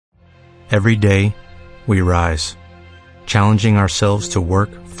Every day, we rise, challenging ourselves to work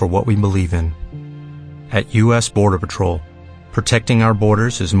for what we believe in. At U.S. Border Patrol, protecting our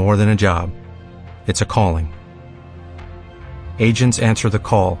borders is more than a job. It's a calling. Agents answer the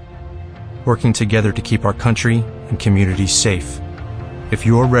call, working together to keep our country and communities safe. If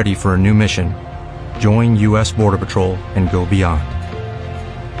you are ready for a new mission, join U.S. Border Patrol and go beyond.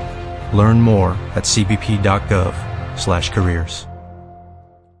 Learn more at cbp.gov/careers.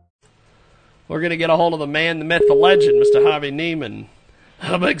 We're going to get a hold of the man, the myth, the legend, Mr. Harvey Neiman.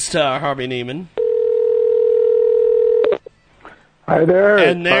 A big star, Harvey Neiman. Hi there.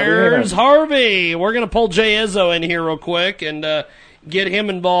 And there's Harvey. We're going to pull Jay Izzo in here real quick and get him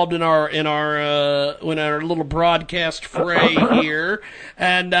involved in our little broadcast fray here.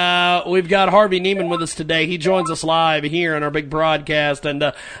 And we've got Harvey Neiman with us today. He joins us live here in our big broadcast. And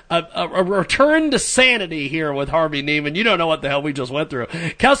a return to sanity here with Harvey Neiman. You don't know what the hell we just went through.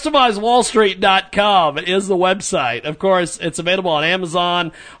 CustomizedWallStreet.com is the website. Of course, it's available on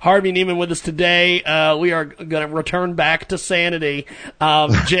Amazon. Harvey Neiman with us today. We are going to return back to sanity.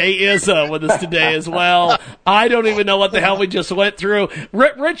 Jay Izzo with us today as well. I don't even know what the hell we just went through.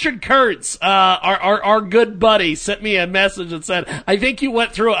 Richard Kurtz, our good buddy, sent me a message and said, I think you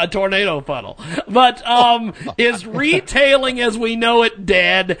went through a tornado funnel. But is retailing as we know it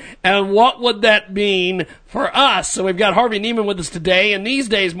dead? And what would that mean for us? So we've got Harvey Neiman with us today. And these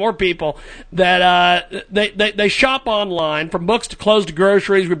days, more people that they shop online, from books to clothes to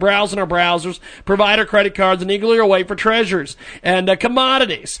groceries. We browse in our browsers, provide our credit cards, and eagerly await for treasures and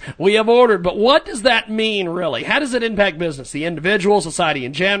commodities we have ordered. But what does that mean, really? How does it impact business, the individual, society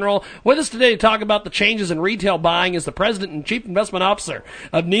in general? With us today to talk about the changes in retail buying is the President and Chief Investment Officer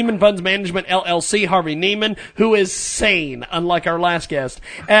of Neiman Funds Management, LLC, Harvey Neiman, who is sane, unlike our last guest.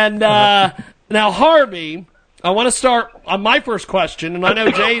 And now, Harvey, I want to start on my first question, and I know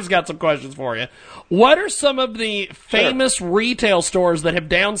Jay's got some questions for you. What are some of the famous retail stores that have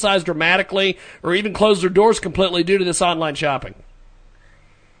downsized dramatically or even closed their doors completely due to this online shopping?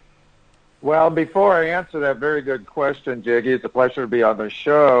 Well, before I answer that very good question, Jiggy, it's a pleasure to be on the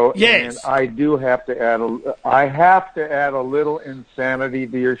show. Yes. And I do have to add a little insanity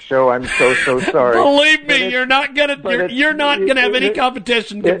to your show. I'm so Believe sorry. me, you're not gonna have any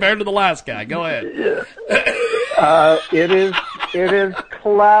competition compared to the last guy. Go ahead. It is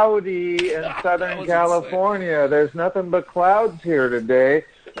cloudy in Southern California. There's nothing but clouds here today.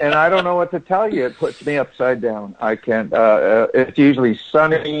 And I don't know what to tell you. It puts me upside down. I can't. It's usually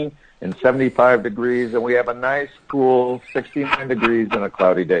sunny and 75 degrees, and we have a nice, cool 69 degrees in a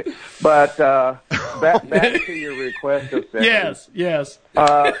cloudy day. But back to your request of sanity. Yes.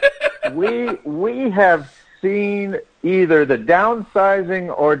 We have seen either the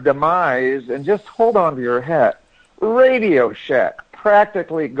downsizing or demise, and just hold on to your hat. Radio Shack,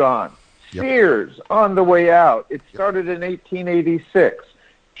 practically gone. Yep. Sears, on the way out. It started in 1886.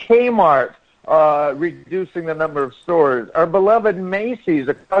 Kmart, reducing the number of stores. Our beloved Macy's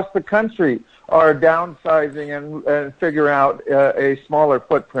across the country are downsizing and figuring out a smaller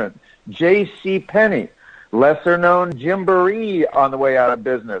footprint. J.C. Penney, lesser known Gymboree, on the way out of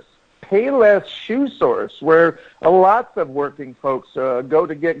business. Payless Shoe Source, where lots of working folks go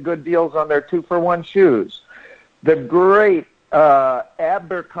to get good deals on their 2-for-1 shoes. The great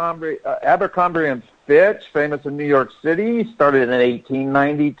Abercrombie and Fitch, famous in New York City, started in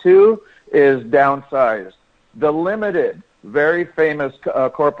 1892, is downsized. The Limited, very famous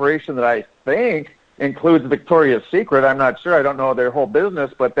corporation that I think includes Victoria's Secret. I'm not sure. I don't know their whole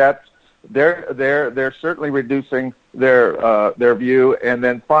business, but they're certainly reducing their view. And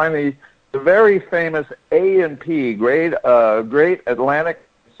then finally, the very famous A&P, Great Atlantic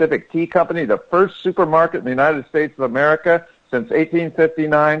Pacific Tea Company, the first supermarket in the United States of America since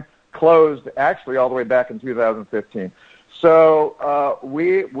 1859, closed actually all the way back in 2015. So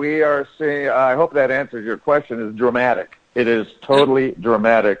we are seeing, I hope that answers your question, is dramatic. It is totally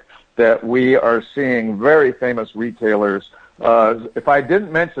dramatic that we are seeing very famous retailers. If I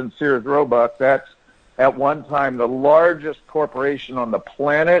didn't mention Sears Roebuck, that's at one time the largest corporation on the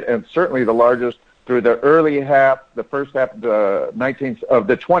planet, and certainly the largest through the first half of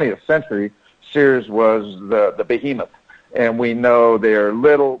the 20th century. Sears was the behemoth, and we know they're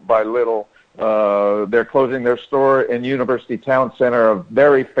little by little. They're closing their store in University Town Center, a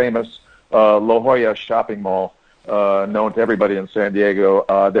very famous La Jolla shopping mall, known to everybody in San Diego.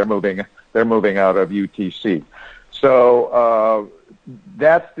 They're moving out of UTC. So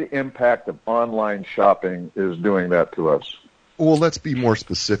that's the impact of online shopping is doing that to us. Well, let's be more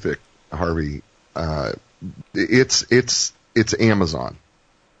specific, Harvey. It's Amazon,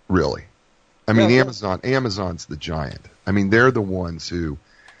 really. I mean, Amazon's the giant. I mean, they're the ones who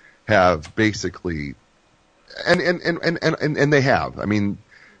have basically, and they have. I mean,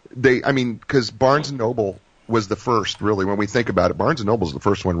 because Barnes and Noble was the first, really, when we think about it, Barnes and Noble is the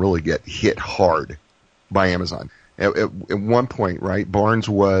first one really get hit hard by Amazon. At one point, right, Barnes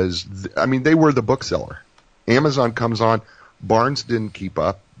was, they were the bookseller. Amazon comes on, Barnes didn't keep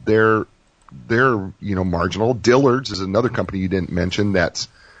up. They're marginal. Dillard's is another company you didn't mention that's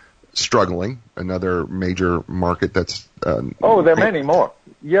struggling, another major market that's... there are many more.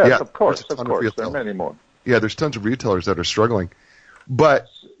 Yes, of course, there are many more. Yeah, there's tons of retailers that are struggling. But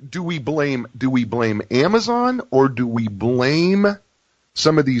do we blame Amazon, or do we blame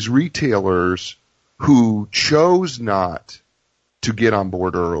some of these retailers who chose not to get on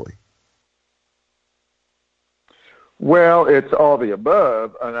board early? Well, it's all the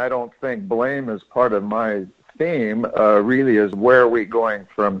above, and I don't think blame is part of my theme. Really is where are we going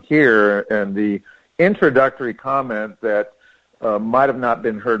from here, and the introductory comment that might have not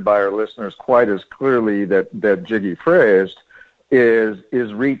been heard by our listeners quite as clearly that Jiggy phrased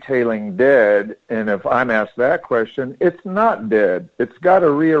is retailing dead? And if I'm asked that question, it's not dead. It's got to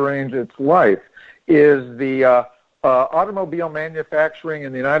rearrange its life. Is the automobile manufacturing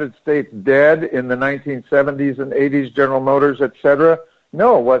in the United States dead in the 1970s and 80s, General Motors, et cetera?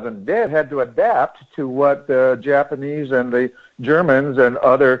 No, it wasn't dead. It had to adapt to what the Japanese and the Germans and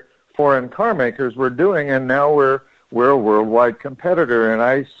other foreign car makers were doing, and now we're a worldwide competitor. And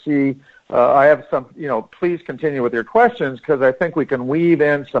I see, I have some, please continue with your questions, because I think we can weave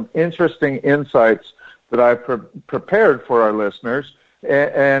in some interesting insights that I've prepared for our listeners.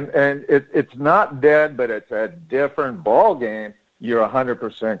 And it's not dead, but it's a different ball game. You're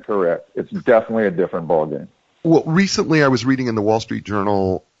 100% correct. It's definitely a different ball game. Well, recently I was reading in the Wall Street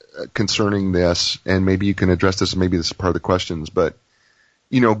Journal concerning this, and maybe you can address this, and maybe this is part of the questions, but,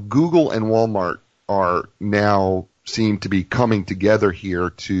 Google and Walmart are now seem to be coming together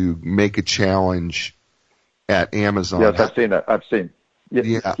here to make a challenge at Amazon. Yes, I've seen that.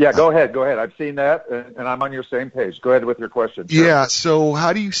 Yeah, go ahead. I've seen that, and I'm on your same page. Go ahead with your question. Sure. Yeah, so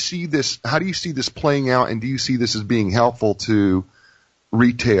how do you see this playing out, and do you see this as being helpful to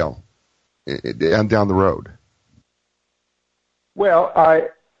retail and down the road? Well,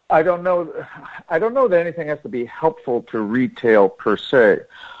 I don't know that anything has to be helpful to retail per se.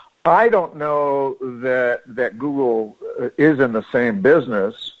 I don't know that Google is in the same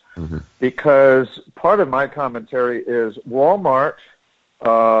business, because part of my commentary is Walmart,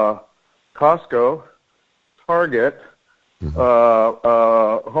 Costco, Target,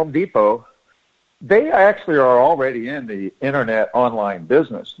 Home Depot, they actually are already in the internet online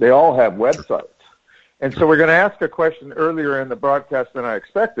business. They all have websites. And so we're going to ask a question earlier in the broadcast than I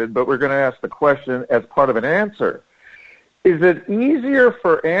expected, but we're going to ask the question as part of an answer. Is it easier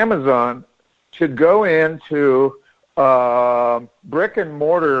for Amazon to go into brick and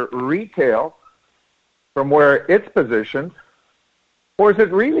mortar retail from where it's positioned, or is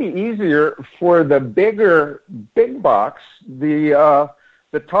it really easier for the big box, the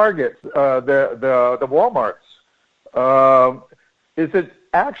Targets, the Walmarts? Is it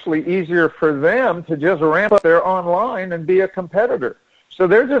actually easier for them to just ramp up their online and be a competitor? So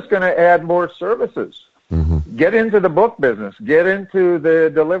they're just going to add more services. Get into the book business. Get into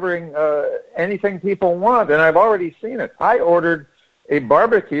the delivering anything people want. And I've already seen it. I ordered a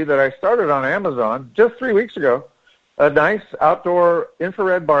barbecue that I started on Amazon just 3 weeks ago, a nice outdoor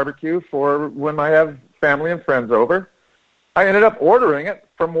infrared barbecue for when I have family and friends over. I ended up ordering it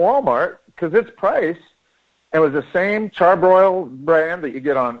from Walmart because its price, it was the same charbroil brand that you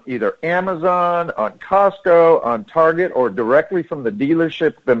get on either Amazon, on Costco, on Target, or directly from the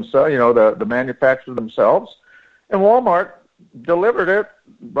dealership themselves, the manufacturer themselves. And Walmart delivered it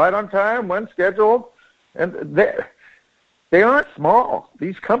right on time, when scheduled. And they aren't small.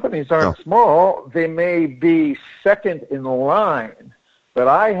 These companies aren't small. They may be second in line, but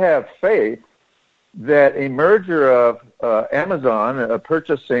I have faith that a merger of Amazon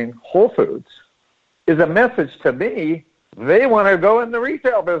purchasing Whole Foods is a message to me. They want to go in the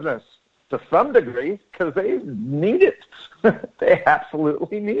retail business to some degree because they need it. They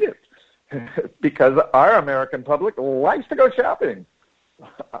absolutely need it because our American public likes to go shopping.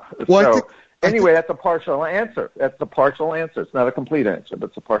 Well, anyway, that's a partial answer. It's not a complete answer, but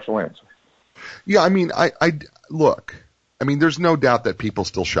it's a partial answer. Yeah, I look. There's no doubt that people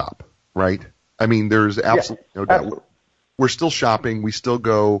still shop, right? There's absolutely no doubt. Absolutely. We're still shopping. We still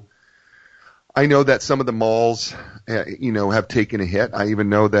go. I know that some of the malls, have taken a hit. I even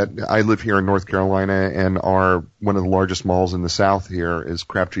know that I live here in North Carolina, and one of the largest malls in the South here is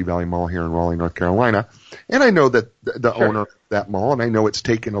Crabtree Valley Mall here in Raleigh, North Carolina. And I know that the owner of that mall, and I know it's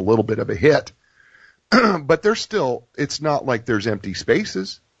taken a little bit of a hit, but it's not like there's empty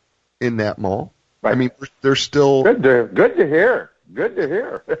spaces. in that mall. Right. I mean, there's still good to hear. Good to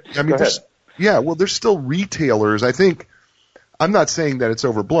hear. I mean, there's still retailers. I think I'm not saying that it's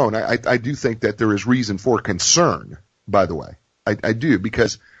overblown. I do think that there is reason for concern. By the way, I do,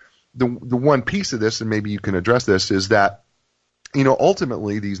 because the one piece of this, and maybe you can address this, is that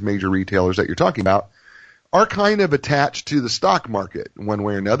ultimately these major retailers that you're talking about are kind of attached to the stock market one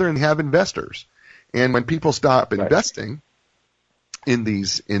way or another, and have investors. And when people stop investing in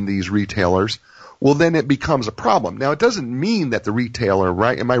these retailers, well, then it becomes a problem. Now, it doesn't mean that the retailer,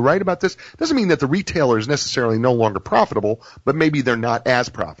 right? Am I right about this? It doesn't mean that the retailer is necessarily no longer profitable, but maybe they're not as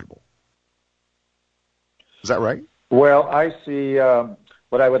profitable. Is that right? Well, I see.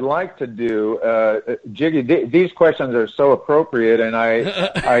 What I would like to do, Jiggy, these questions are so appropriate, and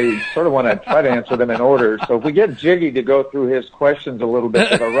I sort of want to try to answer them in order. So if we get Jiggy to go through his questions a little bit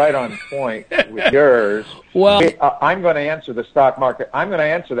that are right on point with yours, well, I'm going to answer the stock market. I'm going to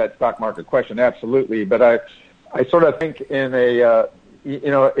answer that stock market question, absolutely. But I sort of think in a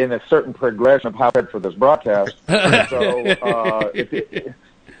in a certain progression of how for this broadcast.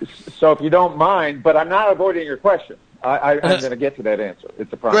 So if you don't mind, but I'm not avoiding your question. I'm going to get to that answer.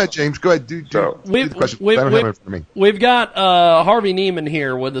 It's a problem. Go ahead, James. Go ahead. Do the question. I don't have it for me. We've got Harvey Neiman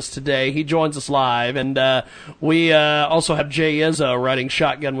here with us today. He joins us live. And we also have Jay Izzo riding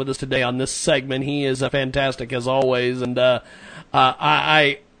shotgun with us today on this segment. He is fantastic, as always. And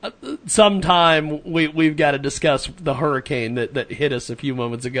sometime we've got to discuss the hurricane that hit us a few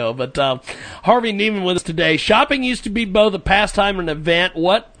moments ago. But Harvey Neiman with us today. Shopping used to be both a pastime and an event.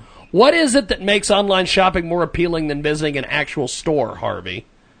 What is it that makes online shopping more appealing than visiting an actual store, Harvey?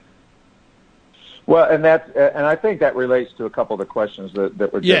 Well, and I think that relates to a couple of the questions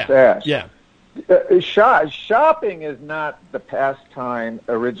that were just asked. Yeah. Shopping is not the pastime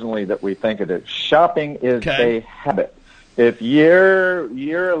originally that we think it is. Shopping is a habit. If you're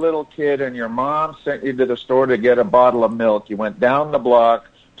a little kid and your mom sent you to the store to get a bottle of milk, you went down the block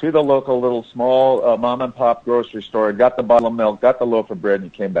to the local little small mom and pop grocery store, got the bottle of milk, got the loaf of bread, and you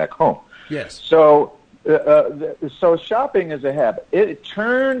came back home. Yes. So shopping is a habit. It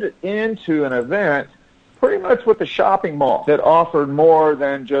turned into an event pretty much with the shopping mall that offered more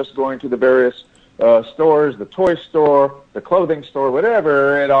than just going to the various stores, the toy store, the clothing store,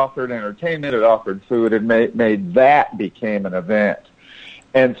 whatever. It offered entertainment, it offered food, it made that became an event.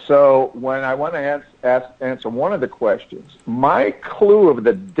 And so when I want to answer one of the questions, my clue of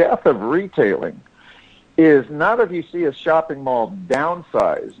the death of retailing is not if you see a shopping mall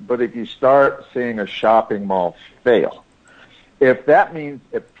downsize, but if you start seeing a shopping mall fail. If that means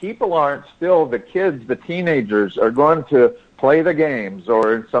if people aren't still, the kids, the teenagers are going to play the games,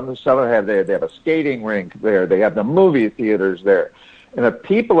 or in some have they have a skating rink there, they have the movie theaters there, and if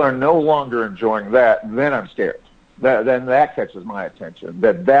people are no longer enjoying that, then I'm scared. Then that catches my attention,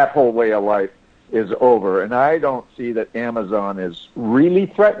 that whole way of life is over. And I don't see that Amazon is really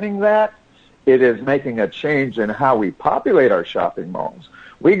threatening that. It is making a change in how we populate our shopping malls.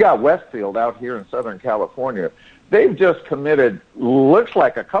 We got Westfield out here in Southern California. They've just committed, looks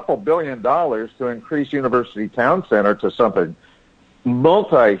like a couple $2 billion to increase University Town Center to something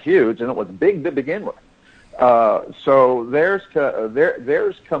multi-huge, and it was big to begin with. So there's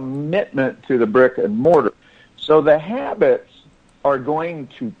commitment to the brick and mortar. So the habits are going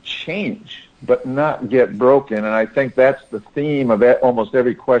to change, but not get broken. And I think that's the theme of almost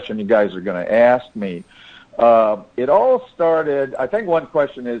every question you guys are going to ask me. It all started, I think one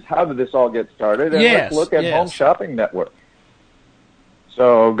question is, how did this all get started? And let's look at Home Shopping Network.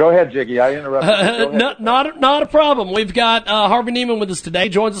 So go ahead, Jiggy. I interrupted you. Not a problem. We've got Harvey Neiman with us today.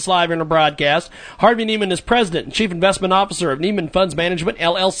 Joins us live in our broadcast. Harvey Neiman is President and Chief Investment Officer of Neiman Funds Management,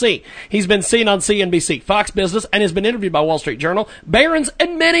 LLC. He's been seen on CNBC, Fox Business, and has been interviewed by Wall Street Journal, Barron's,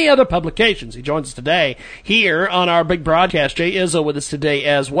 and many other publications. He joins us today here on our big broadcast. Jay Izzo with us today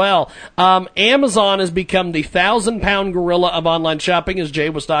as well. Amazon has become the 1,000-pound gorilla of online shopping, as Jay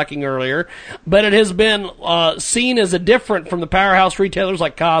was talking earlier, but it has been seen as a different from the powerhouse retailers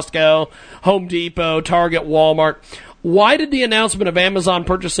like Costco, Home Depot, Target, Walmart. Why did the announcement of Amazon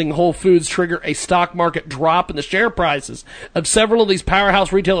purchasing Whole Foods trigger a stock market drop in the share prices of several of these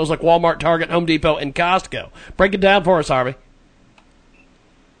powerhouse retailers like Walmart, Target, Home Depot, and Costco? Break it down for us, Harvey.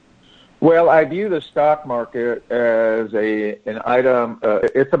 Well, I view the stock market as an item.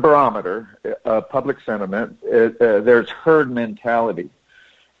 It's a barometer, public sentiment. There's herd mentality.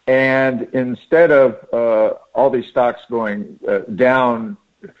 And instead of all these stocks going down,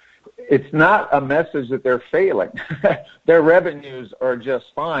 it's not a message that they're failing. Their revenues are just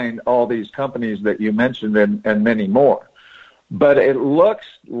fine, all these companies that you mentioned and many more. But it looks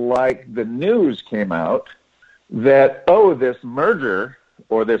like the news came out that, this merger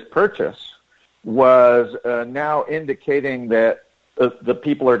or this purchase was now indicating that the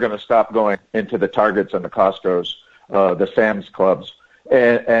people are going to stop going into the Targets and the Costcos, the Sam's Clubs,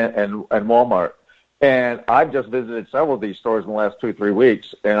 and Walmart. And I've just visited several of these stores in the last 2-3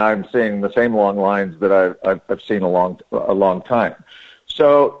 weeks, and I'm seeing the same long lines that I've seen a long time.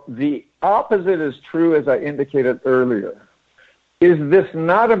 So the opposite is true, as I indicated earlier. Is this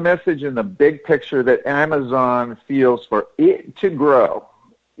not a message in the big picture that Amazon feels for it to grow,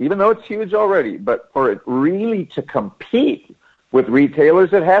 even though it's huge already, but for it really to compete with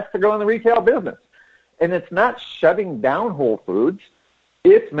retailers, it has to go in the retail business? And it's not shutting down Whole Foods.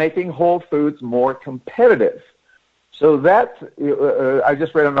 It's making Whole Foods more competitive. So that's, I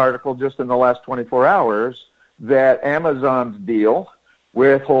just read an article just in the last 24 hours that Amazon's deal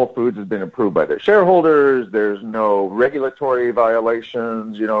with Whole Foods has been approved by their shareholders. There's no regulatory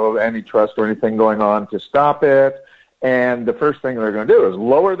violations, antitrust or anything going on to stop it. And the first thing they're going to do is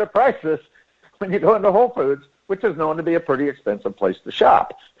lower the prices when you go into Whole Foods, which is known to be a pretty expensive place to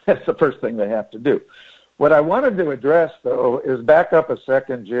shop. That's the first thing they have to do. What I wanted to address, though, is back up a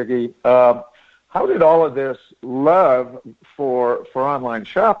second, Jiggy. How did all of this love for online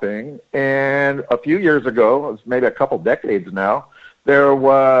shopping, and a few years ago, maybe a couple decades now, there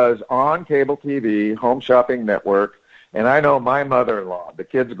was on cable TV, Home Shopping Network, and I know my mother-in-law, the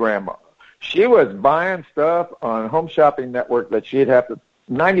kid's grandma, she was buying stuff on Home Shopping Network that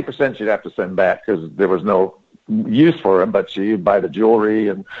 90% she'd have to send back because there was no use for them, but she'd buy the jewelry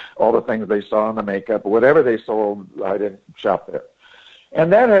and all the things they saw in the makeup, whatever they sold, I didn't shop there.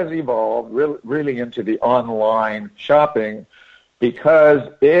 And that has evolved really into the online shopping because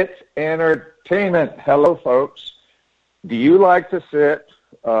it's entertainment. Hello, folks. Do you like to sit,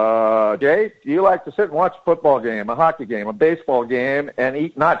 Jay, do you like to sit and watch a football game, a hockey game, a baseball game, and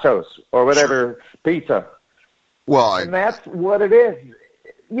eat nachos or whatever, pizza? Well, and that's what it is.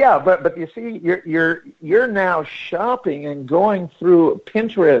 Yeah, but you see, you're now shopping and going through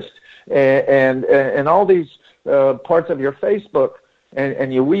Pinterest and all these parts of your Facebook,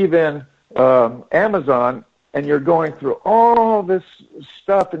 and you weave in Amazon, and you're going through all this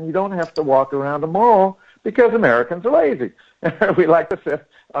stuff, and you don't have to walk around the mall because Americans are lazy. We like to sit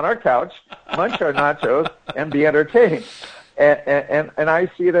on our couch, munch our nachos, and be entertained. And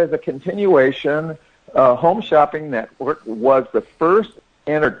I see it as a continuation. Home Shopping Network was the first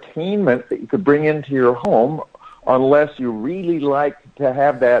entertainment that you could bring into your home unless you really like to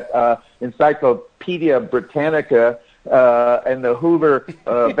have that Encyclopedia Britannica and the Hoover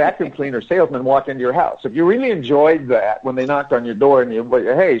vacuum cleaner salesman walk into your house. If you really enjoyed that when they knocked on your door and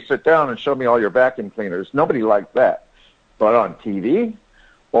hey, sit down and show me all your vacuum cleaners, nobody liked that. But on TV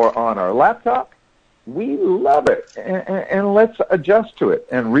or on our laptop, we love it, and let's adjust to it.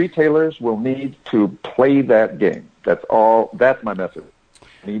 And retailers will need to play that game. That's my message.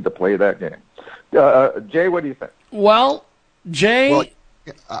 Need to play that game. Jay, what do you think? Well, Jay,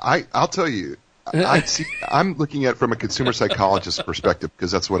 I'll tell you. I'm looking at it from a consumer psychologist perspective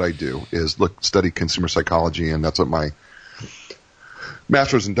because that's what I do is study consumer psychology, and that's what my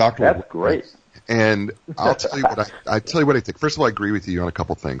master's and doctorate. That's great. And I'll tell you what I think. First of all, I agree with you on a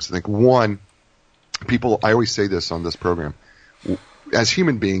couple things. I think one, I always say this on this program. As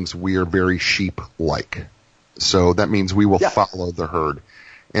human beings, we are very sheep-like. So that means we will follow the herd.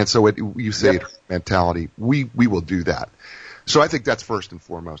 And so you say mentality, we will do that. So I think that's first and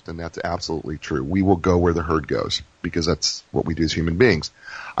foremost, and that's absolutely true. We will go where the herd goes because that's what we do as human beings.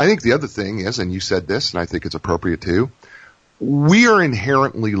 I think the other thing is, and you said this, and I think it's appropriate too, we are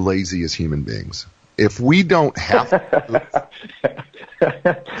inherently lazy as human beings. If we don't have to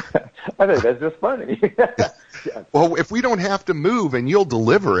I think that's just funny. Well, if we don't have to move and you'll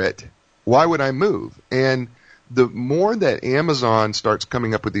deliver it, why would I move? And the more that Amazon starts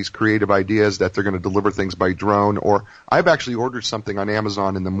coming up with these creative ideas that they're going to deliver things by drone, or I've actually ordered something on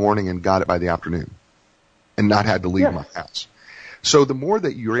Amazon in the morning and got it by the afternoon and not had to leave my house. So the more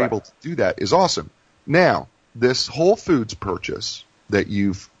that you're able to do that is awesome. Now, this Whole Foods purchase that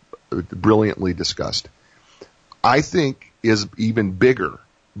you've brilliantly discussed, I think is even bigger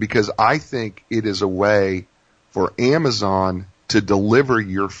because I think it is a way for Amazon to deliver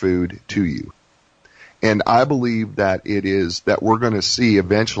your food to you. And I believe that it is that we're going to see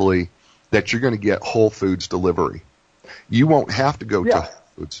eventually that you're going to get Whole Foods delivery. You won't have to go to Whole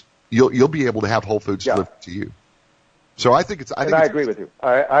Foods. You'll be able to have Whole Foods delivered to you. So I think it's. I agree with you.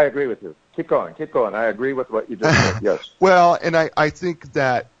 I agree with you. Keep going. I agree with what you just said. Yes. Well, and I think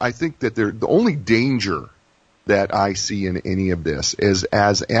that the only danger that I see in any of this is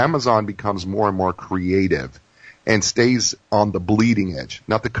as Amazon becomes more and more creative and stays on the bleeding edge,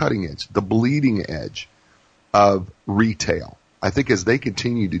 not the cutting edge, the bleeding edge of retail. I think as they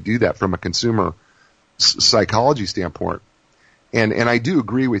continue to do that from a consumer psychology standpoint, and I do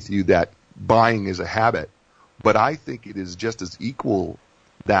agree with you that buying is a habit, but I think it is just as equal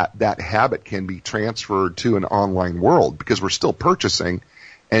that habit can be transferred to an online world, because we're still purchasing,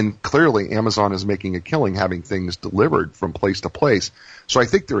 and clearly Amazon is making a killing having things delivered from place to place. So I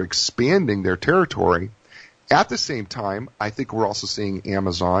think they're expanding their territory. At the same time, I think we're also seeing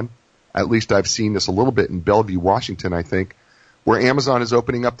Amazon, at least I've seen this a little bit in Bellevue, Washington, I think, where Amazon is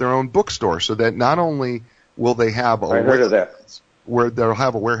opening up their own bookstore, so that not only will they have where they'll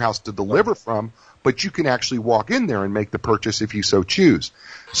have a warehouse to deliver from, but you can actually walk in there and make the purchase if you so choose.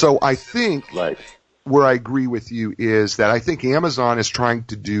 So I think where I agree with you is that I think Amazon is trying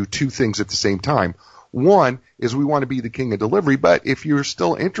to do two things at the same time. One is we want to be the king of delivery, but if you're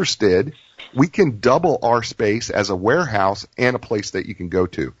still interested, we can double our space as a warehouse and a place that you can go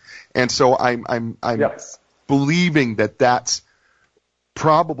to. And so I'm believing that that's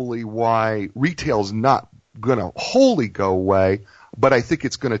probably why retail's not going to wholly go away, but I think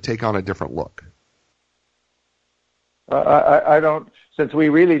it's going to take on a different look. I don't, since we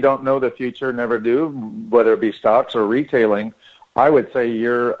really don't know the future, never do, whether it be stocks or retailing, I would say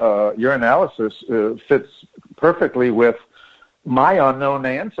your analysis fits perfectly with my unknown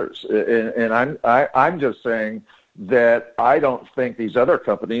answers. And I'm just saying that I don't think these other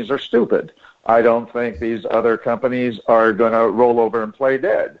companies are stupid. I don't think these other companies are going to roll over and play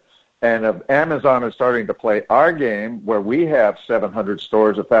dead. And if Amazon is starting to play our game, where we have 700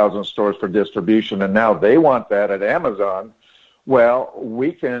 stores, 1,000 stores for distribution, and now they want that at Amazon, well,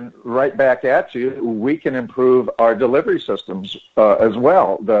 we can, right back at you, we can improve our delivery systems as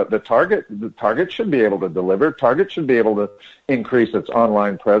well. The Target should be able to deliver. Target should be able to increase its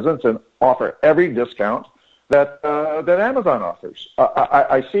online presence and offer every discount that Amazon offers.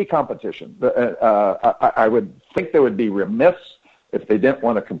 I see competition. I would think they would be remiss if they didn't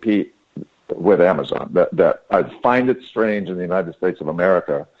want to compete with Amazon. That I find it strange in the United States of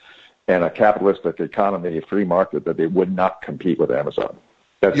America and a capitalistic economy, a free market, that they would not compete with Amazon.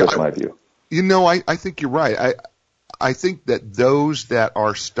 That's just my view. You know, I think you're right. I think that those that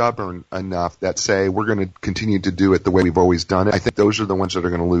are stubborn enough that say we're going to continue to do it the way we've always done it, I think those are the ones that are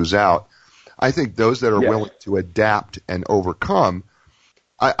going to lose out. I think those that are willing to adapt and overcome,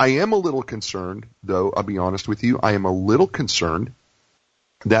 I am a little concerned, though, I'll be honest with you, I am a little concerned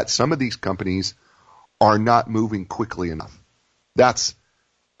that some of these companies are not moving quickly enough.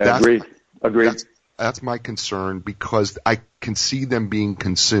 Agreed. That's my concern, because I can see them being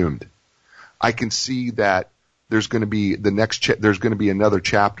consumed. I can see that there's going to be there's going to be another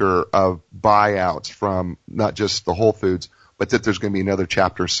chapter of buyouts from not just the Whole Foods, but that there's going to be another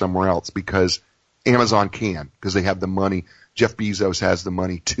chapter somewhere else, because Amazon can, because they have the money. Jeff Bezos has the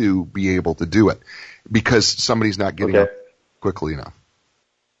money to be able to do it, because somebody's not getting up quickly enough.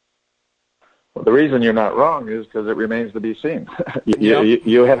 Well, the reason you're not wrong is because it remains to be seen.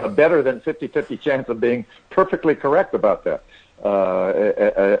 You have a better than 50-50 chance of being perfectly correct about that.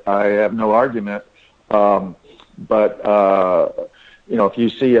 I have no argument. But if you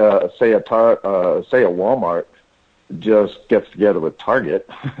see say a Walmart just gets together with Target,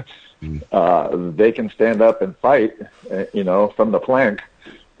 they can stand up and fight, from the flank.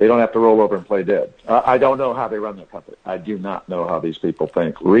 They don't have to roll over and play dead. I don't know how they run their company. I do not know how these people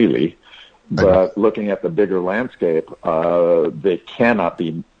think, really. But looking at the bigger landscape, they cannot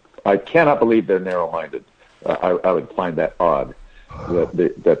be. I cannot believe they're narrow-minded. I would find that odd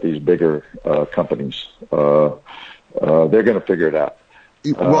that these bigger companies they're going to figure it out.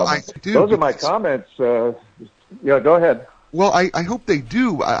 Well, I do. Those are my comments. Go ahead. Well, I hope they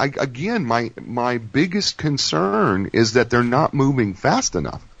do. Again, my biggest concern is that they're not moving fast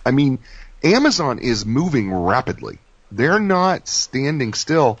enough. I mean, Amazon is moving rapidly. They're not standing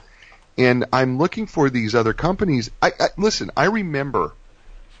still. And I'm looking for these other companies. Listen, I remember,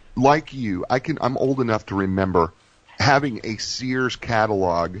 like you, I'm old enough to remember having a Sears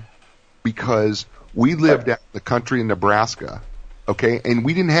catalog, because we lived out in the country in Nebraska, okay, and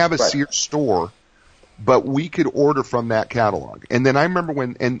we didn't have a Sears store, but we could order from that catalog. And then I remember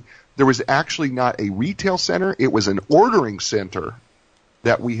and there was actually not a retail center, it was an ordering center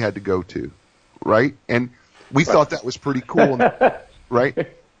that we had to go to, right? And we thought that was pretty cool, right?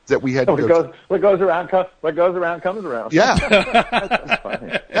 That we had to go. What goes around comes around. Yeah.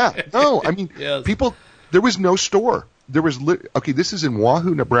 Yeah. No, I mean, people. There was no store. There was this is in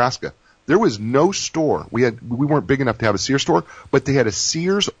Wahoo, Nebraska. There was no store. We weren't big enough to have a Sears store, but they had a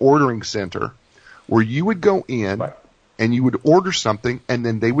Sears ordering center where you would go in and you would order something, and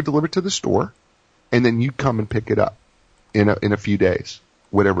then they would deliver it to the store, and then you'd come and pick it up in a few days,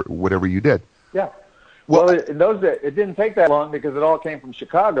 whatever you did. Yeah. Well, it didn't take that long because it all came from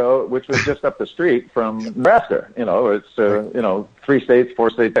Chicago, which was just up the street from Nebraska. It's 3 states, 4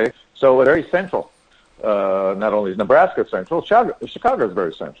 states, so it's very central. Not only is Nebraska central, Chicago is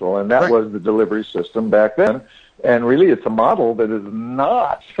very central, and that was the delivery system back then. And really, it's a model that is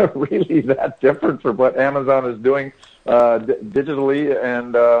not really that different from what Amazon is doing digitally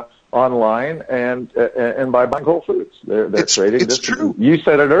and online, and by buying Whole Foods. They're trading. It's true. You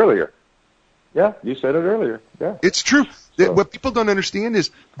said it earlier. Yeah, you said it earlier. Yeah, it's true. What people don't understand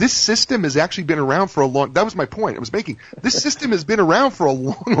is this system has actually been around for a long. That was my point I was making. This system has been around for a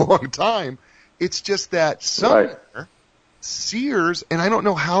long, long time. It's just that somewhere Sears, and I don't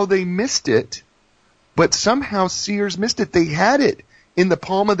know how they missed it, but somehow Sears missed it. They had it in the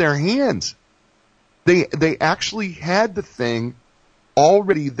palm of their hands. They actually had the thing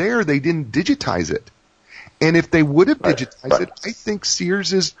already there. They didn't digitize it. And if they would have digitized it, I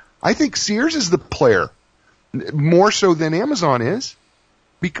think Sears is the player more so than Amazon is.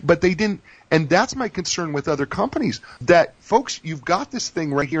 But they didn't, and that's my concern with other companies. That, folks, you've got this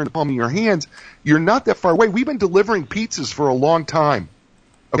thing right here in the palm of your hands. You're not that far away. We've been delivering pizzas for a long time.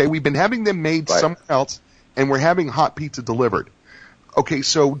 Okay, we've been having them made somewhere else, and we're having hot pizza delivered. Okay,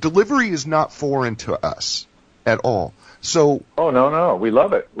 so delivery is not foreign to us at all. So, no, we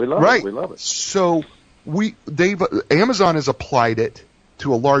love it. We love it. We love it. So Amazon has applied it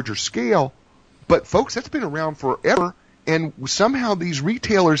to a larger scale, but folks, that's been around forever. And somehow these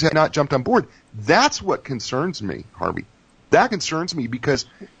retailers have not jumped on board. That's what concerns me, Harvey. That concerns me because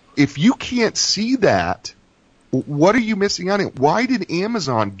if you can't see that, what are you missing on it? Why did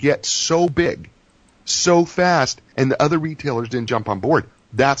Amazon get so big, so fast, and the other retailers didn't jump on board?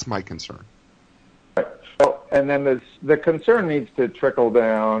 That's my concern. Right. Well, and then the concern needs to trickle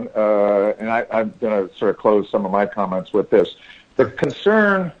down, and I'm going to sort of close some of my comments with this. The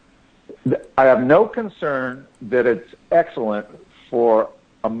concern... I have no concern that it's excellent for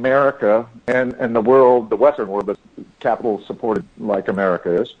America and the world, the Western world, that's capital supported like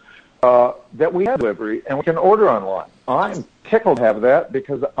America is, that we have delivery and we can order online. I'm tickled to have that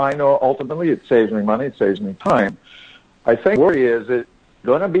because I know ultimately it saves me money, it saves me time. I think the worry is it's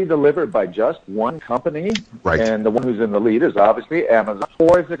going to be delivered by just one company, and the one who's in the lead is obviously Amazon,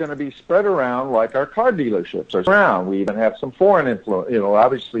 or is it going to be spread around like our car dealerships are around? We even have some foreign influence,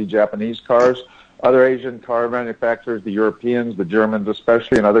 obviously Japanese cars, other Asian car manufacturers, the Europeans, the Germans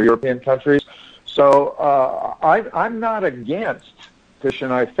especially, and other European countries. So I'm not against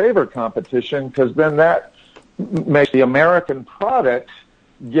competition. I favor competition because then that makes the American product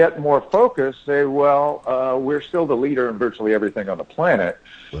get more focus, say, we're still the leader in virtually everything on the planet.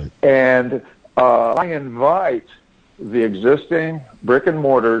 Right. And I invite the existing brick and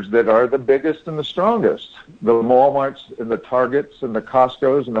mortars that are the biggest and the strongest, the Walmarts and the Targets and the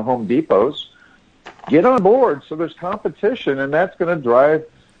Costcos and the Home Depots, get on board so there's competition, and that's going to drive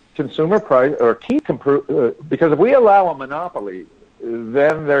consumer price or because if we allow a monopoly,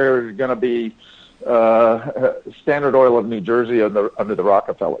 then there's going to be Standard Oil of New Jersey under the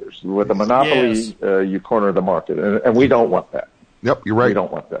Rockefellers. With a monopoly, you corner the market, and we don't want that. Yep, you're right. We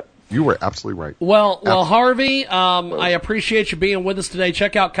don't want that. You were absolutely right. Well, Harvey, I appreciate you being with us today.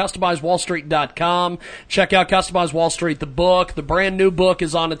 Check out CustomizeWallStreet.com. Check out Customize Wall Street, the book. The brand new book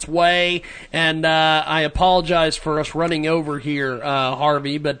is on its way, and I apologize for us running over here,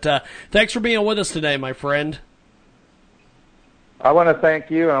 Harvey, but thanks for being with us today, my friend. I want to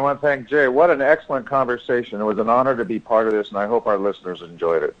thank you, and I want to thank Jay. What an excellent conversation. It was an honor to be part of this, and I hope our listeners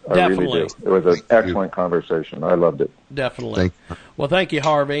enjoyed it. I really do. It was an excellent conversation. I loved it. Definitely. Well, thank you,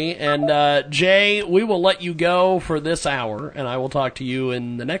 Harvey. And Jay, we will let you go for this hour, and I will talk to you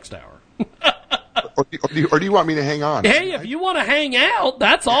in the next hour. Or do you want me to hang on? Hey, if you want to hang out,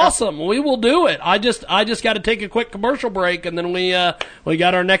 that's awesome. We will do it. I just got to take a quick commercial break, and then we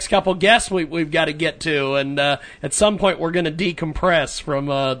got our next couple guests we've got to get to, and at some point we're going to decompress from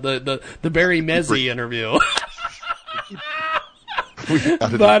the Barry Mezzi interview.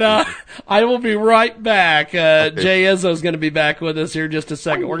 But I will be right back. Jay Izzo is going to be back with us here in just a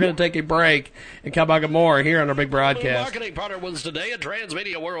second. We're going to take a break and come back with more here on our big broadcast. Marketing partner with us today at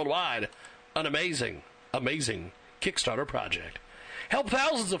Transmedia Worldwide. An amazing Kickstarter project. Help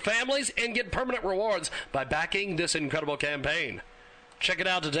thousands of families and get permanent rewards by backing this incredible campaign. Check it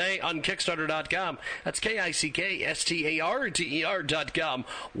out today on Kickstarter.com. That's KICKSTARTER.com.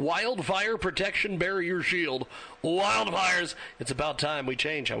 Wildfire Protection Barrier Shield. Wildfires. It's about time we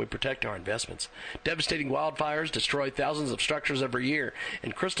change how we protect our investments. Devastating wildfires destroy thousands of structures every year.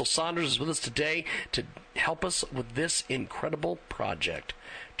 And Crystal Saunders is with us today to help us with this incredible project.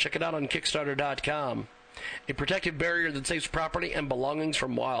 Check it out on Kickstarter.com. A protective barrier that saves property and belongings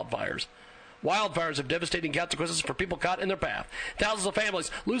from wildfires. Wildfires have devastating consequences for people caught in their path. Thousands of families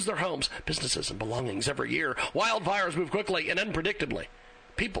lose their homes, businesses, and belongings every year. Wildfires move quickly and unpredictably.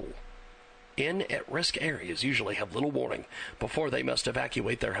 People in at-risk areas usually have little warning before they must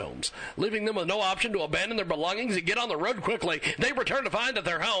evacuate their homes, leaving them with no option to abandon their belongings and get on the road quickly. They return to find that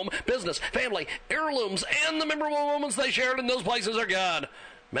their home, business, family, heirlooms, and the memorable moments they shared in those places are gone.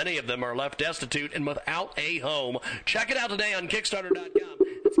 Many of them are left destitute and without a home. Check it out today on Kickstarter.com.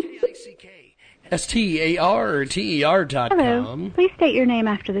 That's KICKSTARTER.com. Hello. Please state your name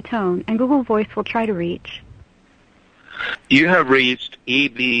after the tone, and Google Voice will try to reach. You have reached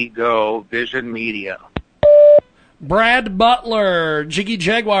EB Go Vision Media. Brad Butler, Jiggy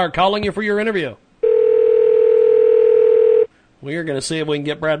Jaguar, calling you for your interview. We are going to see if we can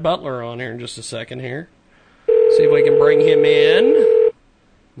get Brad Butler on here in just a second here. See if we can bring him in.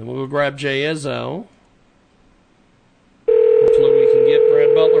 Then we'll grab Jay Izzo. Hopefully we can get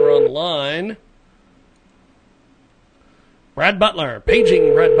Brad Butler on the line. Brad Butler,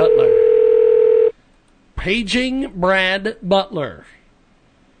 paging Brad Butler. Paging Brad Butler.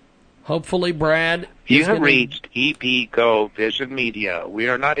 Hopefully Brad... You have reached EP Go Vision Media. We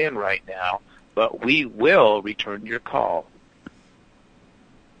are not in right now, but we will return your call.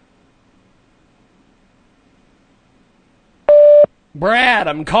 Brad,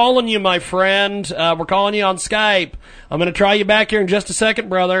 I'm calling you, my friend. We're calling you on Skype. I'm going to try you back here in just a second,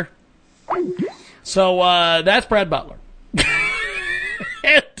 brother. So, that's Brad Butler.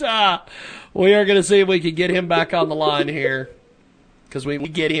 And, we are going to see if we can get him back on the line here. Because we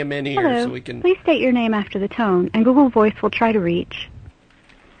get him in here. Hello. So we can... Please state your name after the tone, and Google Voice will try to reach.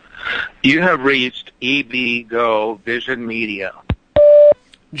 You have reached EB Go Vision Media.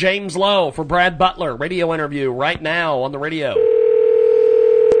 James Lowe for Brad Butler. Radio interview right now on the radio.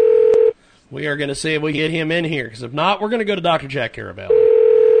 We are going to see if we get him in here, because if not, we're going to go to Dr. Jack Caravelli.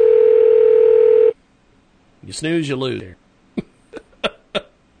 You snooze, you lose here.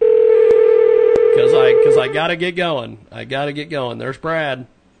 Because I got to get going. There's Brad.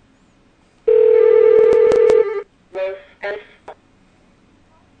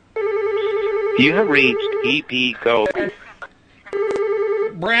 You have reached EP Go.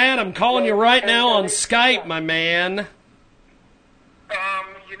 Brad, I'm calling you right now on Skype, my man.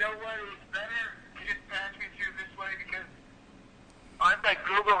 You know what? It was better to just pass me through this way because I've got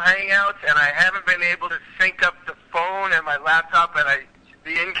Google Hangouts and I haven't been able to sync up the phone and my laptop, and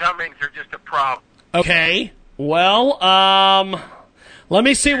the incomings are just a problem. Okay. Well, let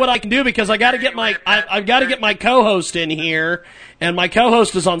me see what I can do, because I got to get I've got to get my co-host in here, and my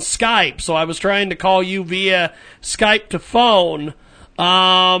co-host is on Skype, so I was trying to call you via Skype to phone.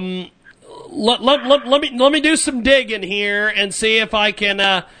 Let me do some digging here and see if I can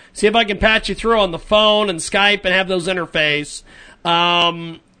patch you through on the phone and Skype and have those interface.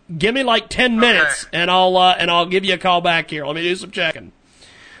 Give me like 10 minutes, and I'll give you a call back here. Let me do some checking.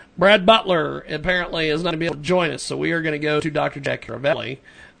 Brad Butler apparently is not going to be able to join us, so we are going to go to Dr. Jack Caravelli.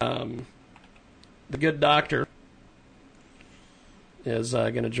 The good doctor is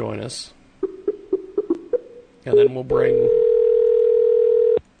going to join us, and then we'll bring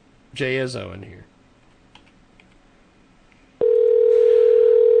Jay Izzo in here.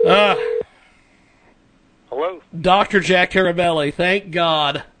 Hello? Dr. Jack Caravelli, thank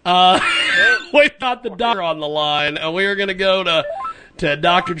God. We've got the doctor on the line, and we are going to go to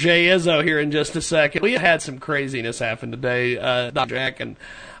Dr. Jay Izzo here in just a second. We had some craziness happen today, Dr. Jack, and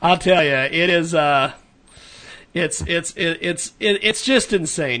I'll tell you, it is it's just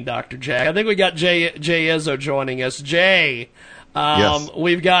insane, Dr. Jack. I think we got Jay Izzo joining us. Jay, yes.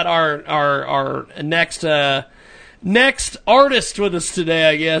 We've got our next artist with us today,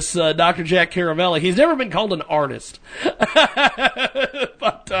 I guess, Dr. Jack Caravelli. He's never been called an artist.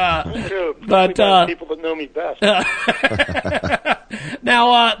 but people that know me best.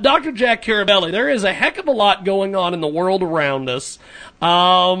 Now, Dr. Jack Caravelli, there is a heck of a lot going on in the world around us.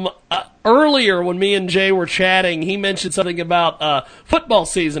 Earlier, when me and Jay were chatting, he mentioned something about football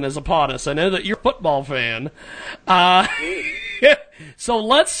season is upon us. I know that you're a football fan. So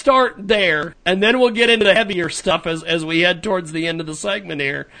let's start there, and then we'll get into the heavier stuff as we head towards the end of the segment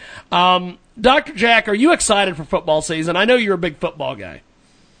here. Dr. Jack, are you excited for football season? I know you're a big football guy.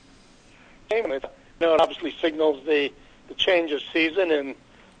 It obviously signals the change of season, and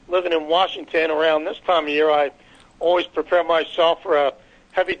living in Washington around this time of year, I always prepare myself for a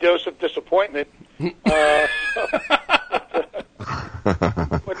heavy dose of disappointment. The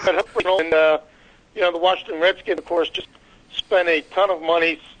Washington Redskins, of course, just spent a ton of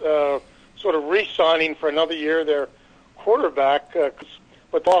money sort of re-signing for another year their quarterback,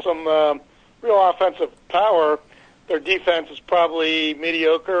 with awesome real offensive power. Their defense is probably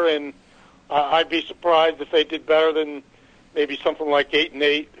mediocre, and I'd be surprised if they did better than maybe something like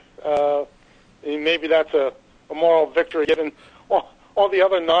 8-8. Maybe that's a moral victory given all the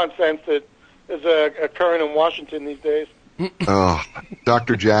other nonsense that is occurring in Washington these days. Oh,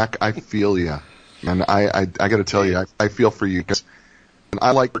 Dr. Jack, I feel you. And I got to tell you, I feel for you, because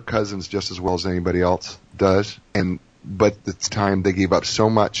I like Kirk Cousins just as well as anybody else does. But it's time they gave up so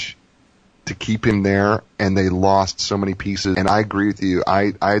much to keep him there, and they lost so many pieces. And I agree with you.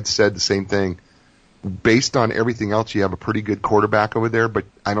 I had said the same thing. Based on everything else, you have a pretty good quarterback over there, but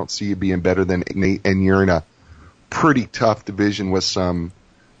I don't see you being better than Nate. And you're in a pretty tough division with some,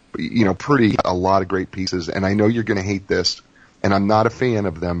 a lot of great pieces. And I know you're going to hate this, and I'm not a fan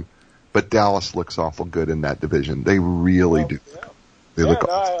of them, but Dallas looks awful good in that division. They really do. Yeah. They look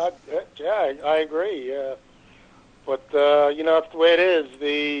awesome. I agree. But it's the way it is.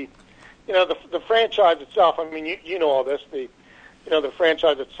 The franchise itself. I mean, you know all this. The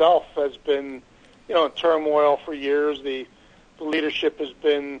franchise itself has been, in turmoil for years. The leadership has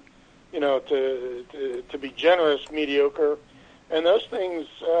been, to be generous, mediocre, and those things.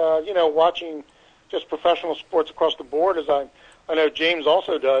 Watching just professional sports across the board, as I know James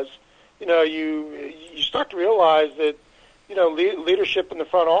also does. You start to realize that leadership in the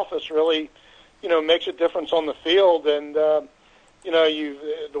front office really makes a difference on the field, and the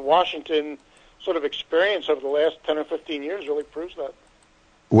Washington sort of experience over the last 10 or 15 years really proves that.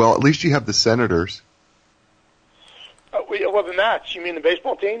 Well, at least you have the Senators. Well, the Nats. You mean the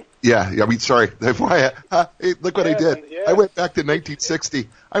baseball team? Yeah. I mean, sorry. Hey, look what I did. Yeah. I went back to 1960.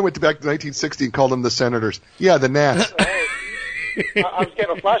 And called them the Senators. Yeah, the Nats. Right. I was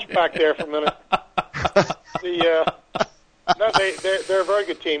getting a flashback there for a minute. They're a very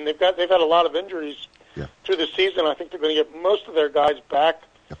good team. They've had a lot of injuries through the season. I think they're going to get most of their guys back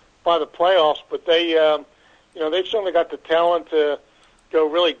by the playoffs, but they've certainly got the talent to go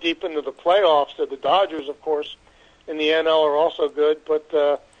really deep into the playoffs. The Dodgers, of course, in the NL are also good. But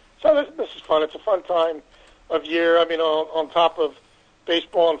so this is fun. It's a fun time of year. I mean, on top of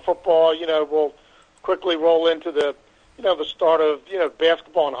baseball and football, we'll quickly roll into the start of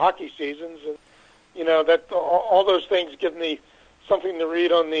basketball and hockey seasons, and that all those things give me something to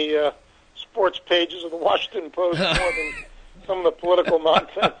read on the sports pages of the Washington Post more than some of the political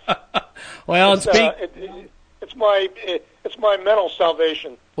nonsense. Well, it's my mental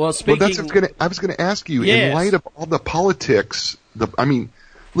salvation. Well, speaking, I was going to ask you, yes. In light of all the politics,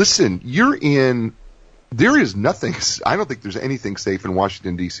 listen, there is nothing. I don't think there's anything safe in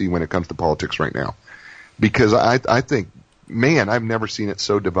Washington D.C. when it comes to politics right now, because I think, man, I've never seen it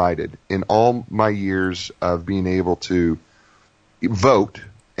so divided in all my years of being able to vote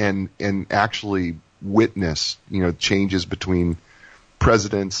and actually witness, changes between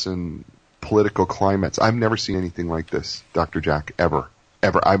presidents and political climates. I've never seen anything like this, Dr. Jack, ever.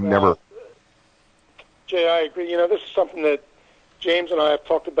 I've never. Jay, I agree. This is something that James and I have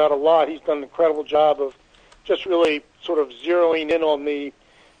talked about a lot. He's done an incredible job of just really sort of zeroing in on the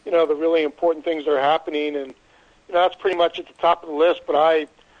really important things that are happening, and that's pretty much at the top of the list. But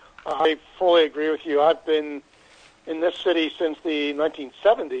I fully agree with you. I've been in this city since the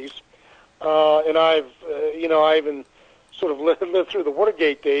 1970s, and I even sort of lived through the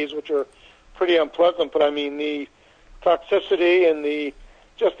Watergate days, which are pretty unpleasant. But I mean, the toxicity and the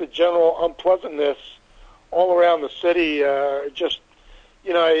general unpleasantness all around the city, it's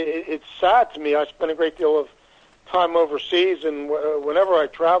sad to me. I spend a great deal of time overseas, and whenever I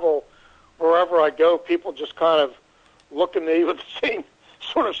travel, wherever I go, people just kind of look at me with the same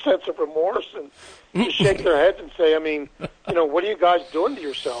sort of sense of remorse and just shake their heads and say, what are you guys doing to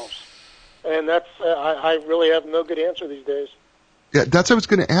yourselves? And that's, I really have no good answer these days. Yeah, that's what I was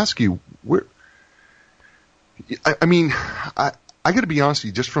going to ask you. I got to be honest with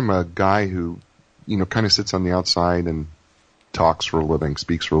you, just from a guy who, kind of sits on the outside and talks for a living,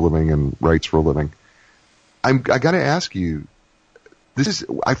 speaks for a living, and writes for a living. I got to ask you,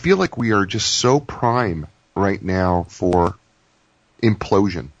 I feel like we are just so prime right now for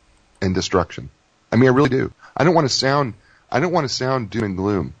implosion and destruction. I mean, I really do. I don't want to sound doom and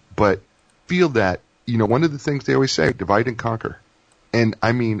gloom, but feel that, one of the things they always say, divide and conquer. And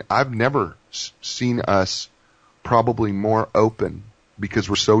I mean, I've never seen us probably more open, because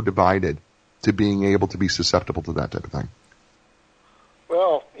we're so divided, to being able to be susceptible to that type of thing.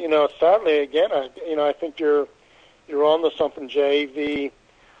 Well, sadly, again, I think you're on to something, Jay. There's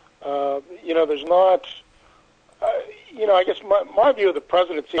not, I guess my view of the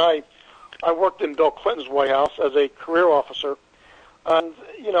presidency, I worked in Bill Clinton's White House as a career officer, and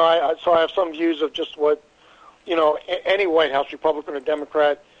so I have some views of just what any White House, Republican or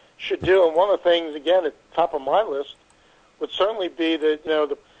Democrat, should do. And one of the things, again, at the top of my list, would certainly be that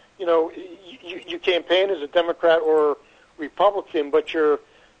you campaign as a Democrat or Republican, but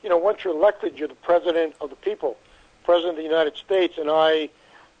once you're elected, you're the president of the people, president of the United States. And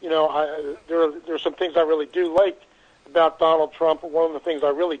there are some things I really do like about Donald Trump, but one of the things I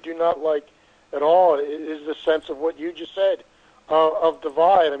really do not like at all is the sense of what you just said, of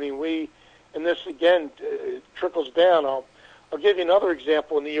divide. I mean, and this again trickles down. I'll give you another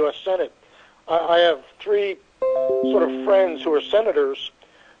example in the U.S. Senate. I have three sort of friends who are senators,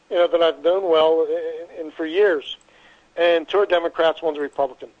 that I've known well and for years, and two are Democrats, one's a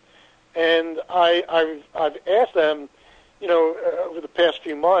Republican. And I've asked them, over the past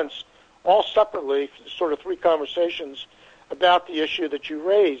few months, all separately, sort of three conversations about the issue that you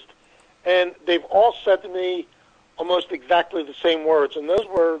raised. And they've all said to me almost exactly the same words. And those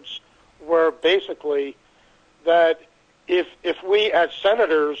words were basically that if we as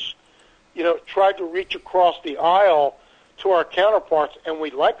senators, tried to reach across the aisle to our counterparts, and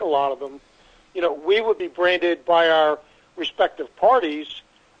we like a lot of them, we would be branded by our respective parties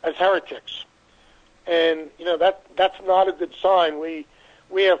as heretics. And, that's not a good sign. We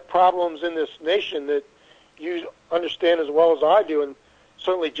have problems in this nation that you understand as well as I do, and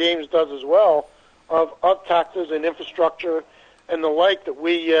certainly James does as well, of taxes and infrastructure and the like that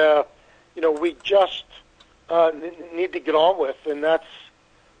we just need to get on with. And that's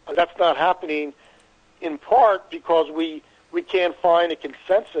not happening in part because we can't find a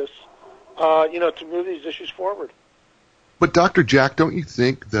consensus, to move these issues forward. But Dr. Jack, don't you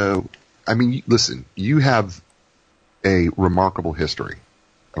think, though, I mean, listen, you have a remarkable history,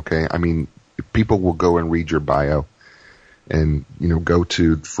 okay? I mean, people will go and read your bio and, go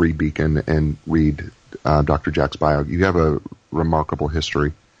to Free Beacon and read Dr. Jack's bio. You have a remarkable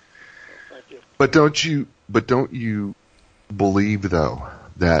history. Thank you. But don't you believe, though,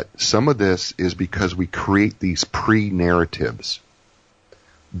 that some of this is because we create these pre-narratives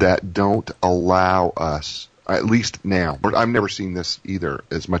that don't allow us, at least now, I've never seen this either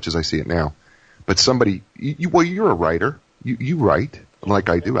as much as I see it now, but somebody, you're a writer, you write, like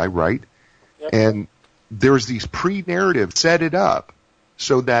I do, I write, yep. And there's these pre-narratives set it up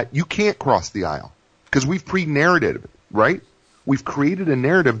so that you can't cross the aisle, because we've pre-narrated, right? We've created a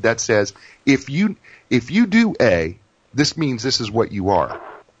narrative that says, if you do A, this means this is what you are.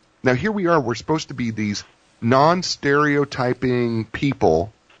 Now here we are, we're supposed to be these non-stereotyping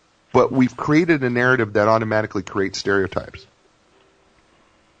people, but we've created a narrative that automatically creates stereotypes.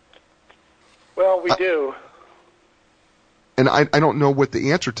 Well, we do. And I don't know what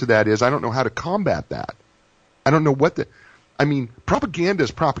the answer to that is. I don't know how to combat that. I don't know propaganda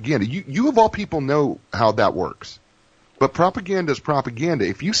is propaganda. You of all people know how that works. But propaganda is propaganda.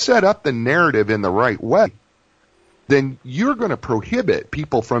 If you set up the narrative in the right way, then you're going to prohibit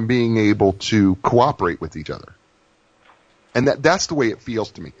people from being able to cooperate with each other. And that's the way it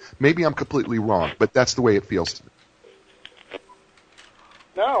feels to me. Maybe I'm completely wrong, but that's the way it feels to me.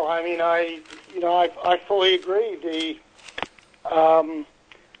 No, I mean, I fully agree. We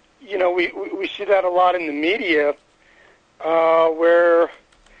see that a lot in the media, where,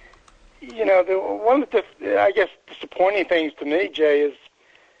 one of the, I guess, disappointing things to me, Jay, is,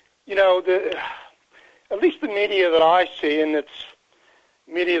 at least the media that I see, and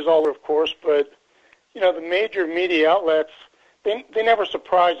media is all over, of course, but, the major media outlets, they never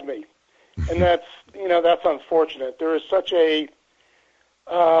surprise me. And that's unfortunate. There is such a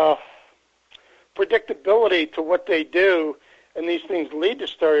predictability to what they do, and these things lead to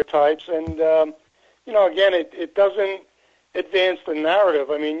stereotypes. And, again, it doesn't advance the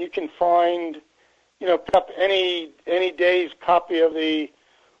narrative. I mean, you can find, pick up any day's copy of the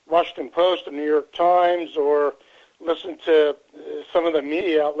Washington Post or New York Times, or listen to some of the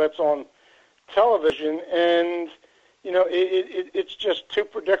media outlets on television, and it's just too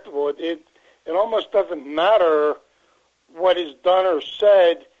predictable. It almost doesn't matter what is done or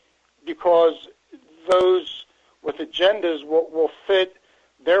said, because those with agendas will fit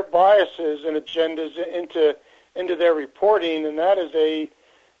their biases and agendas into their reporting, and that is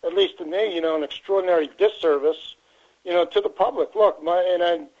at least to me, an extraordinary disservice, to the public. Look,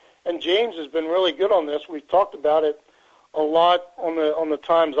 and James has been really good on this. We've talked about it a lot on the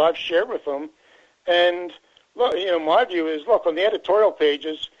times I've shared with him. And look, my view is, look, on the editorial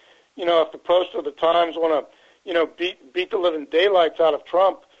pages, if the Post or the Times want to, beat the living daylights out of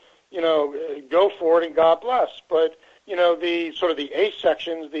Trump, go for it and God bless. But, the sort of the A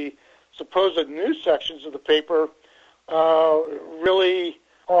sections, the supposed news sections of the paper, really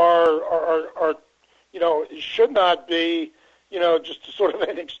are should not be, just sort of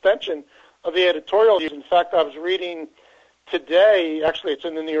an extension of the editorial. In fact, I was reading today, actually it's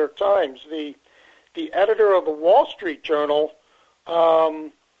in the New York Times, the editor of the Wall Street Journal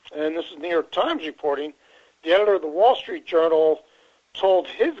and this is New York Times reporting, the editor of the Wall Street Journal told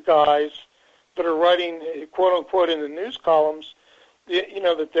his guys that are writing, quote unquote, in the news columns,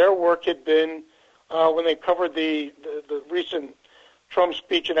 that their work had been, when they covered the recent Trump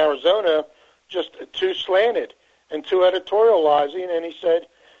speech in Arizona, just too slanted and too editorializing. And he said,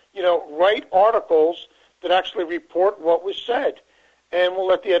 write articles that actually report what was said, and we'll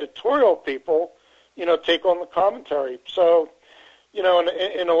let the editorial people, take on the commentary. So, in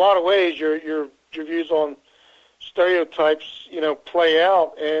a lot of ways, your views on stereotypes, play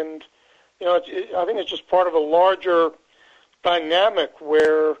out, and I think it's just part of a larger dynamic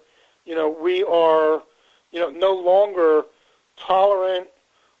where, we are, no longer tolerant,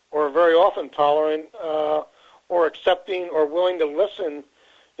 or very often tolerant, or accepting or willing to listen,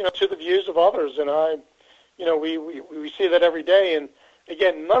 to the views of others. And we see that every day. And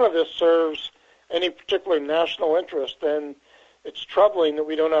again, none of this serves any particular national interest. And it's troubling that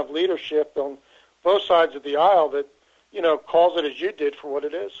we don't have leadership on both sides of the aisle that, calls it as you did for what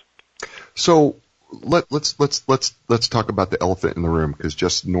it is. So let's talk about the elephant in the room, because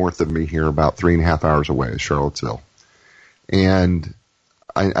just north of me here, about 3.5 hours away, is Charlottesville. And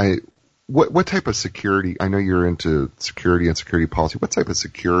what type of security? I know you're into security and security policy. What type of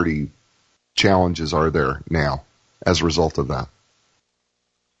security challenges are there now as a result of that?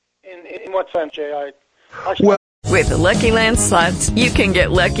 In what sense, Jay? With the Lucky Land Slots, you can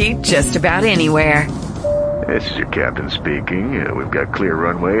get lucky just about anywhere. This is your captain speaking. We've got clear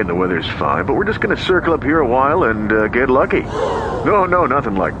runway and the weather's fine, but we're just going to circle up here a while and get lucky. No,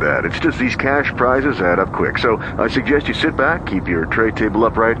 nothing like that. It's just these cash prizes add up quick. So I suggest you sit back, keep your tray table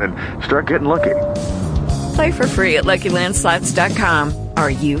upright, and start getting lucky. Play for free at LuckyLandSlots.com.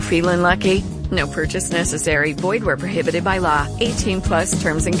 Are you feeling lucky? No purchase necessary. Void where prohibited by law. 18+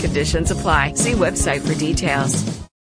 terms and conditions apply. See website for details.